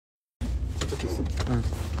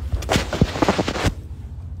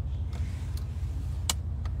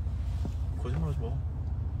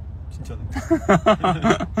진짜네.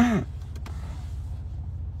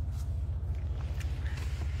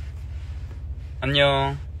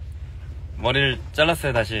 안녕. 머리를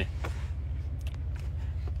잘랐어요 다시.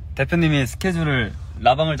 대표님이 스케줄을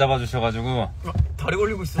라방을 잡아주셔가지고 다리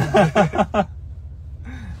걸리고 있었는데.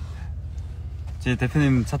 제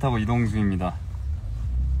대표님 차 타고 이동 중입니다.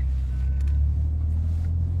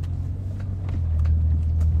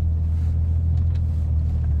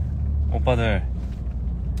 오빠들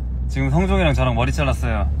지금 성종이랑 저랑 머리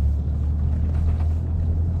잘랐어요.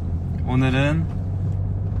 오늘은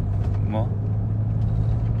뭐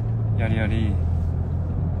여리여리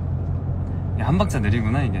한 박자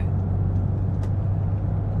느리구나 이게.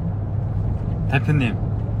 대표님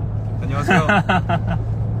안녕하세요.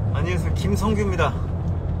 안녕하세요. 김성규입니다.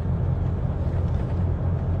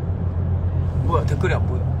 뭐야 댓글이 안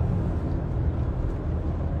보여.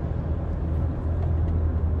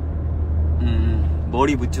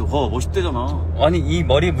 머리 묻히고 멋있대잖아. 아니 이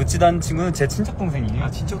머리 묻지도 친구는 제 친척 동생이에요. 아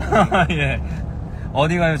진짜? 예.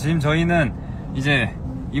 어디 가요? 지금 저희는 이제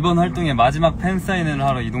이번 활동의 마지막 팬사인회를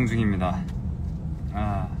하러 이동 중입니다.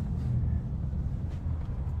 아,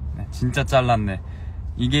 네, 진짜 잘랐네.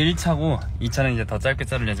 이게 1차고 2차는 이제 더 짧게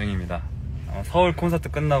자를 예정입니다. 서울 콘서트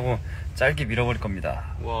끝나고 짧게 밀어버릴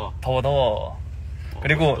겁니다. 와. 더워.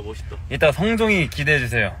 그리고 멋있다. 이따 성종이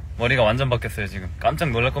기대해주세요. 머리가 완전 바뀌었어요 지금.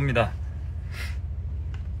 깜짝 놀랄 겁니다.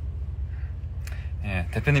 예,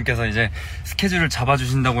 대표님께서 이제 스케줄을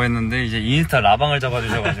잡아주신다고 했는데 이제 인스타 라방을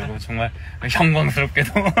잡아주셔가지고 정말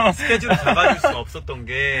영광스럽게도 스케줄을 잡아줄 수가 없었던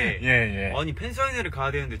게 예. 아니 팬사인회를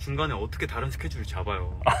가야 되는데 중간에 어떻게 다른 스케줄을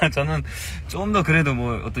잡아요. 저는 좀 더 그래도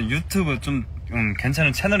뭐 어떤 유튜브 좀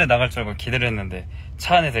괜찮은 채널에 나갈 줄 알고 기대를 했는데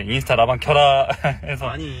차 안에서 인스타 라방 켜라 해서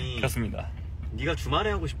아니 켰습니다. 네가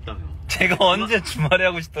주말에 하고 싶다며. 제가 언제 주말에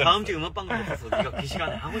하고 싶다고 다음 주에 음악방송 없어서 네가 그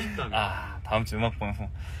시간에 하고 싶다며. 다음 주 음악방송.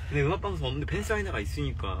 근데 음악방송 없는데 팬사인회가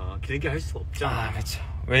있으니까 길게 할 수가 없잖아. 그렇죠.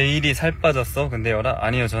 왜 이리 살 빠졌어? 근데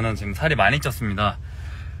아니요, 저는 지금 살이 많이 쪘습니다.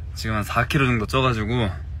 지금 한 4kg 정도 쪄가지고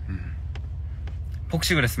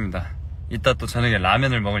폭식을 했습니다. 이따 또 저녁에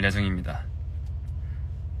라면을 먹을 예정입니다.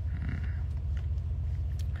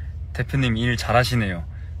 대표님 일 잘하시네요.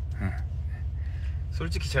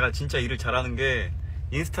 솔직히 제가 진짜 일을 잘하는 게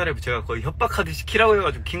인스타를 제가 거의 협박하듯이 키라고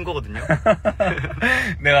해가지고 킨 거거든요.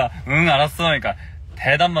 내가 알았어. 그러니까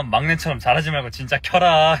대답만 막내처럼 잘하지 말고 진짜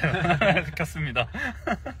켜라. 켰습니다.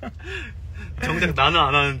 정작 나는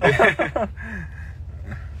안 하는데.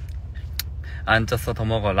 안 쪘어. 더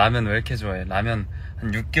먹어. 라면 왜 이렇게 좋아해? 라면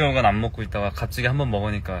한 6개월간 안 먹고 있다가 갑자기 한번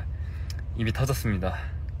먹으니까 입이 터졌습니다.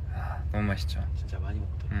 너무 맛있죠. 진짜 많이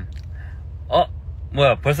먹다.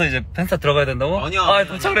 뭐야, 벌써 이제 팬사 들어가야 된다고? 아니야.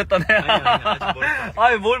 도착을 했다네. 아니야, 아직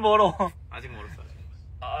멀었어. 뭘 멀어. 아직 멀었어.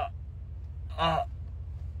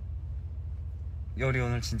 열이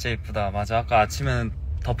오늘 진짜 예쁘다. 맞아, 아까 아침에는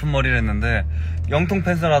덮은 머리를 했는데 영통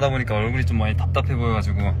팬사를 하다 보니까 얼굴이 좀 많이 답답해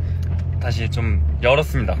보여가지고 다시 좀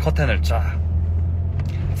열었습니다. 커튼을 쫙.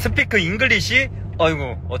 스피크 잉글리시?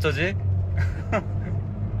 아이고 어쩌지?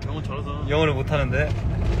 영어 잘하잖아. 영어를 못하는데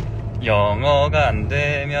영어가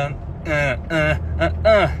안되면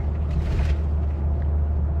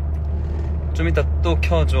좀 이따 또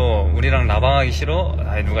켜줘. 우리랑 라방하기 싫어?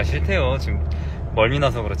 누가 싫대요. 지금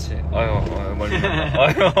멀미나서 그렇지. 멀미나.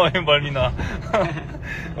 멀미나.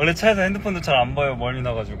 원래 차에서 핸드폰도 잘 안 봐요.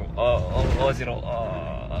 멀미나가지고.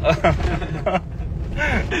 어지러워.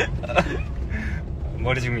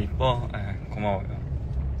 머리 지금 이뻐? 고마워요.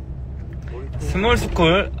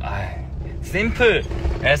 스몰스쿨? 심플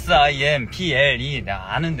SIMPLE.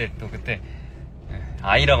 내가 아는데 또 그때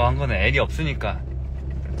I라고 한 거는 L이 없으니까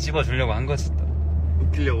찝어주려고 한 거지. 또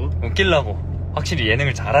웃기려고. 확실히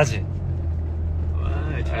예능을 잘하지.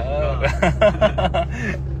 잘한다.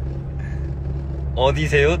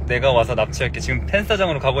 어디세요? 내가 와서 납치할게. 지금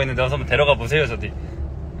팬사장으로 가고 있는데 와서 한번 데려가 보세요. 저기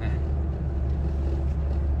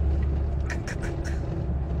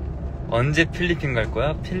언제 필리핀 갈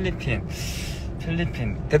거야? 필리핀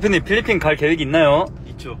대표님 필리핀 갈 계획이 있나요?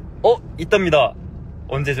 있죠. 있답니다.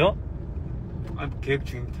 언제죠? 계획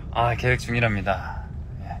중입니다. 계획 중이랍니다.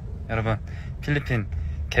 여러분 필리핀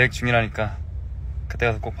계획 중이라니까 그때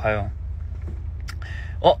가서 꼭 봐요.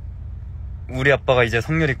 우리 아빠가 이제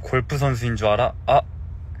성렬이 골프 선수인 줄 알아?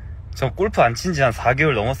 저 골프 안 친 지 한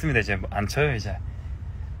 4개월 넘었습니다. 이제 안 쳐요 이제.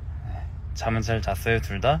 잠은 잘 잤어요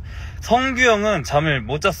둘 다? 성규 형은 잠을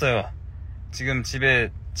못 잤어요. 지금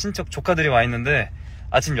집에 친척 조카들이 와 있는데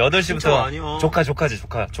아침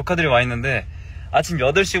 8시부터 조카들이 와 있는데 아침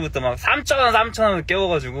 8시부터 막 삼촌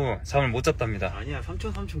깨워가지고 잠을 못 잤답니다. 아니야,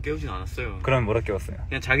 삼촌 깨우진 않았어요. 그럼 뭐라 깨웠어요?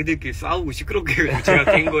 그냥 자기들끼리 싸우고 시끄럽게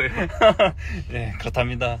제가 깬 거예요. 네,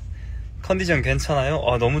 그렇답니다. 컨디션 괜찮아요?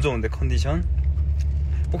 너무 좋은데 컨디션.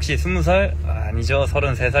 혹시 20살? 아니죠,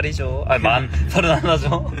 33살이죠.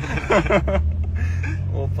 31죠.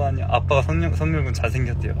 오빠 아니, 아빠가 성렬군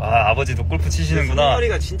잘생겼대요. 아버지도 골프 치시는구나.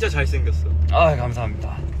 성렬이가 진짜 잘생겼어.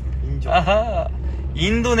 감사합니다. 인정. 아하,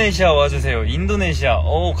 인도네시아 와주세요. 인도네시아.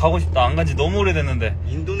 가고 싶다. 안 간지 너무 오래됐는데.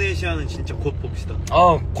 인도네시아는 진짜 곧 봅시다.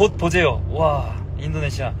 곧 보재요. 와,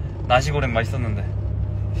 인도네시아 나시고랭 맛있었는데.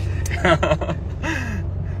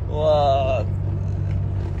 와,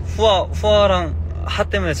 후아랑 하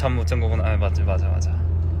때문에 잠 못 잔 거구나. 맞아.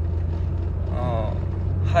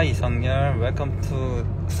 하이 성렬, 웰컴 투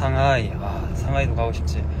상하이. 상하이도 가고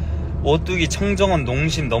싶지. 오뚜기 청정원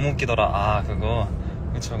농심 너무 웃기더라. 그거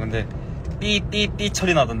그쵸. 근데 삐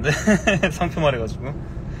처리 나던데. 상표 말해가지고.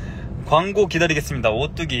 광고 기다리겠습니다.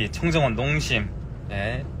 오뚜기 청정원 농심.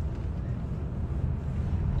 네.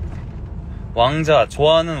 왕자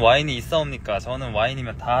좋아하는 와인이 있사옵니까? 저는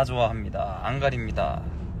와인이면 다 좋아합니다. 안 가립니다.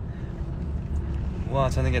 와,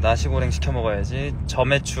 저녁에 나시고랭 시켜 먹어야지.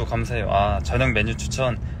 점액추 감사해요. 저녁 메뉴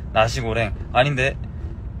추천 나시고랭. 아닌데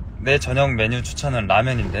내 저녁 메뉴 추천은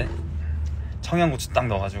라면인데. 청양고추 딱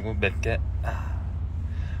넣어가지고 맵게.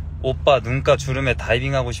 오빠 눈가 주름에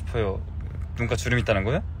다이빙 하고 싶어요. 눈가 주름 있다는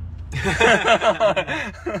거요?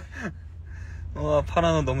 와,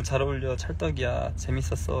 파란 옷 너무 잘 어울려. 찰떡이야.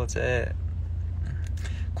 재밌었어 어제.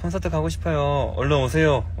 콘서트 가고 싶어요. 얼른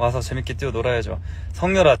오세요. 와서 재밌게 뛰어 놀아야죠.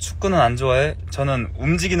 성렬아, 축구는 안 좋아해? 저는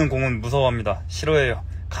움직이는 공은 무서워합니다. 싫어해요.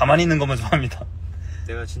 가만히 있는 것만 좋아합니다.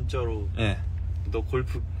 내가 진짜로 예. 너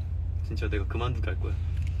골프 진짜 내가 그만두게 할 거야.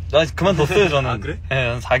 나 그만뒀어요 저는. 그래? 예,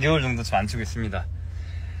 한 4개월 정도 좀 안 치고 있습니다.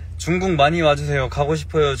 중국 많이 와주세요. 가고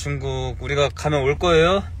싶어요 중국. 우리가 가면 올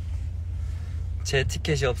거예요? 제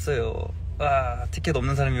티켓이 없어요. 티켓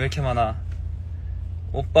없는 사람이 왜 이렇게 많아.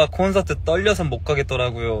 오빠 콘서트 떨려서 못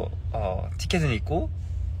가겠더라고요. 티켓은 있고?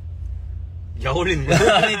 야올리는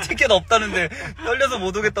거야? 아니 티켓 없다는데 떨려서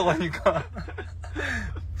못 오겠다고 하니까.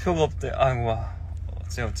 표가 없대. 아이고 와.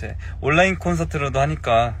 어째 온라인 콘서트로도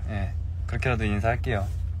하니까 그렇게라도 인사할게요.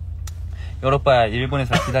 여러빠야,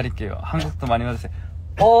 일본에서 기다릴게요. 한국도 많이 와주세요.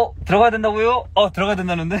 들어가야 된다고요? 들어가야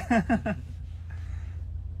된다는데?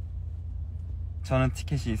 저는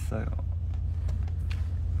티켓이 있어요.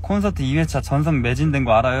 콘서트 2회차 전선 매진된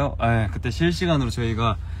거 알아요? 그때 실시간으로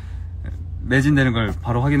저희가 매진되는 걸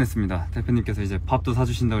바로 확인했습니다. 대표님께서 이제 밥도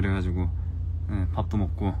사주신다 그래가지고 밥도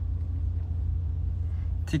먹고.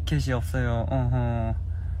 티켓이 없어요.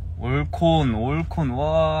 올콘.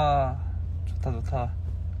 와, 좋다.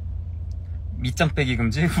 밑장 빼기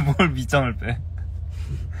금지? 뭘 밑장을 빼.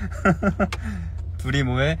 둘이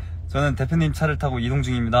뭐해? 저는 대표님 차를 타고 이동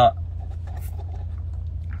중입니다.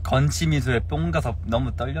 건치미수에 뿅 가서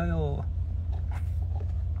너무 떨려요.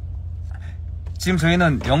 지금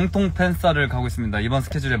저희는 영통 팬싸를 가고 있습니다. 이번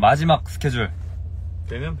스케줄의 마지막 스케줄.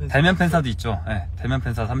 대면 팬싸도 있죠. 대면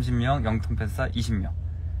팬싸 30명, 영통 팬싸 20명.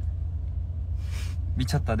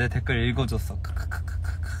 미쳤다. 내 댓글 읽어줬어.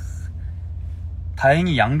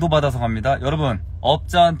 다행히 양도 받아서 갑니다. 여러분,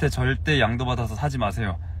 업자한테 절대 양도 받아서 사지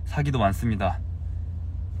마세요. 사기도 많습니다.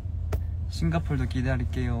 싱가폴도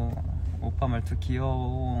기다릴게요. 오빠 말투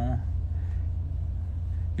귀여워.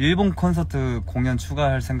 일본 콘서트 공연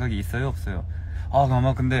추가할 생각이 있어요? 없어요?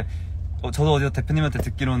 아마 근데 저도 어디서 대표님한테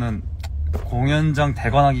듣기로는 공연장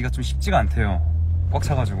대관하기가 좀 쉽지가 않대요. 꽉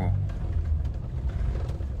차가지고.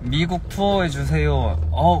 미국 투어 해주세요.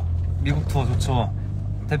 미국 투어 좋죠.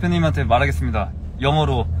 대표님한테 말하겠습니다.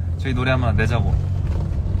 영어로 저희 노래 한번 내자고.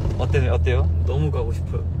 어때요? 너무 가고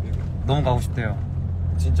싶어요. 너무 가고 싶대요.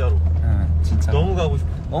 진짜로. 진짜. 너무 가고 싶어.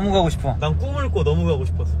 너무 가고 싶어. 난 꿈을 꿔 너무 가고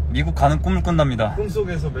싶었어. 미국 가는 꿈을 꾼답니다.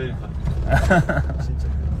 꿈속에서 매일 가. 진짜.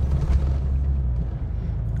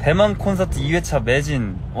 대만 콘서트 2회차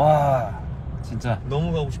매진. 와, 진짜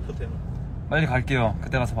너무 가고 싶어 대만. 빨리 갈게요.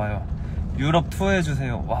 그때 가서 봐요. 유럽 투어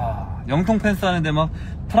해주세요. 와, 영통 팬스 하는데 막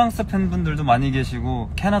프랑스 팬분들도 많이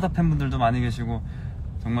계시고 캐나다 팬분들도 많이 계시고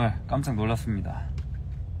정말 깜짝 놀랐습니다.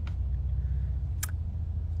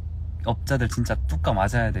 업자들 진짜 뚜까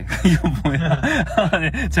맞아야 돼. 이거 뭐야?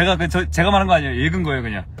 네, 제가 말한 거 아니에요. 읽은 거예요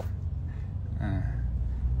그냥.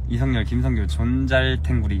 이성열, 김성규,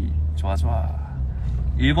 존잘탱구리. 좋아.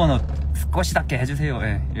 일본어 스쿼시답게 해주세요.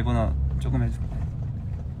 일본어 조금 해줄게.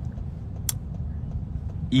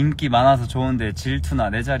 인기 많아서 좋은데 질투나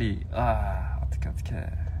내 자리. 어떡해.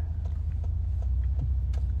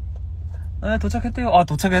 도착했대요.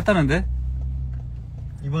 도착했다는데?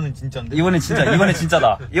 이번엔 진짜인데? 이번엔 진짜다.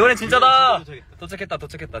 이번엔 진짜다. 도착했다.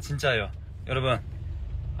 도착했다. 진짜예요. 여러분,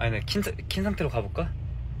 킨 상태로 가볼까?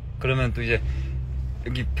 그러면 또 이제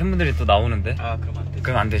여기 팬분들이 또 나오는데. 그럼 안 돼.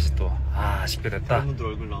 그럼 안 되지 또. 아쉽게 됐다. 팬분들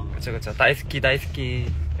얼굴 나오는 거. 그쵸.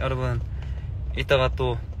 다이스키. 여러분, 이따가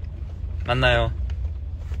또 만나요.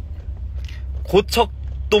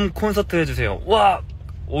 고척돔 콘서트 해주세요. 와,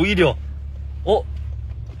 오히려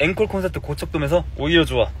앵콜 콘서트 고척돔에서 오히려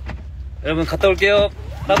좋아. 여러분 갔다 올게요.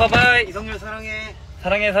 바이바이. 이성열 사랑해.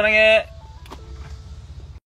 사랑해.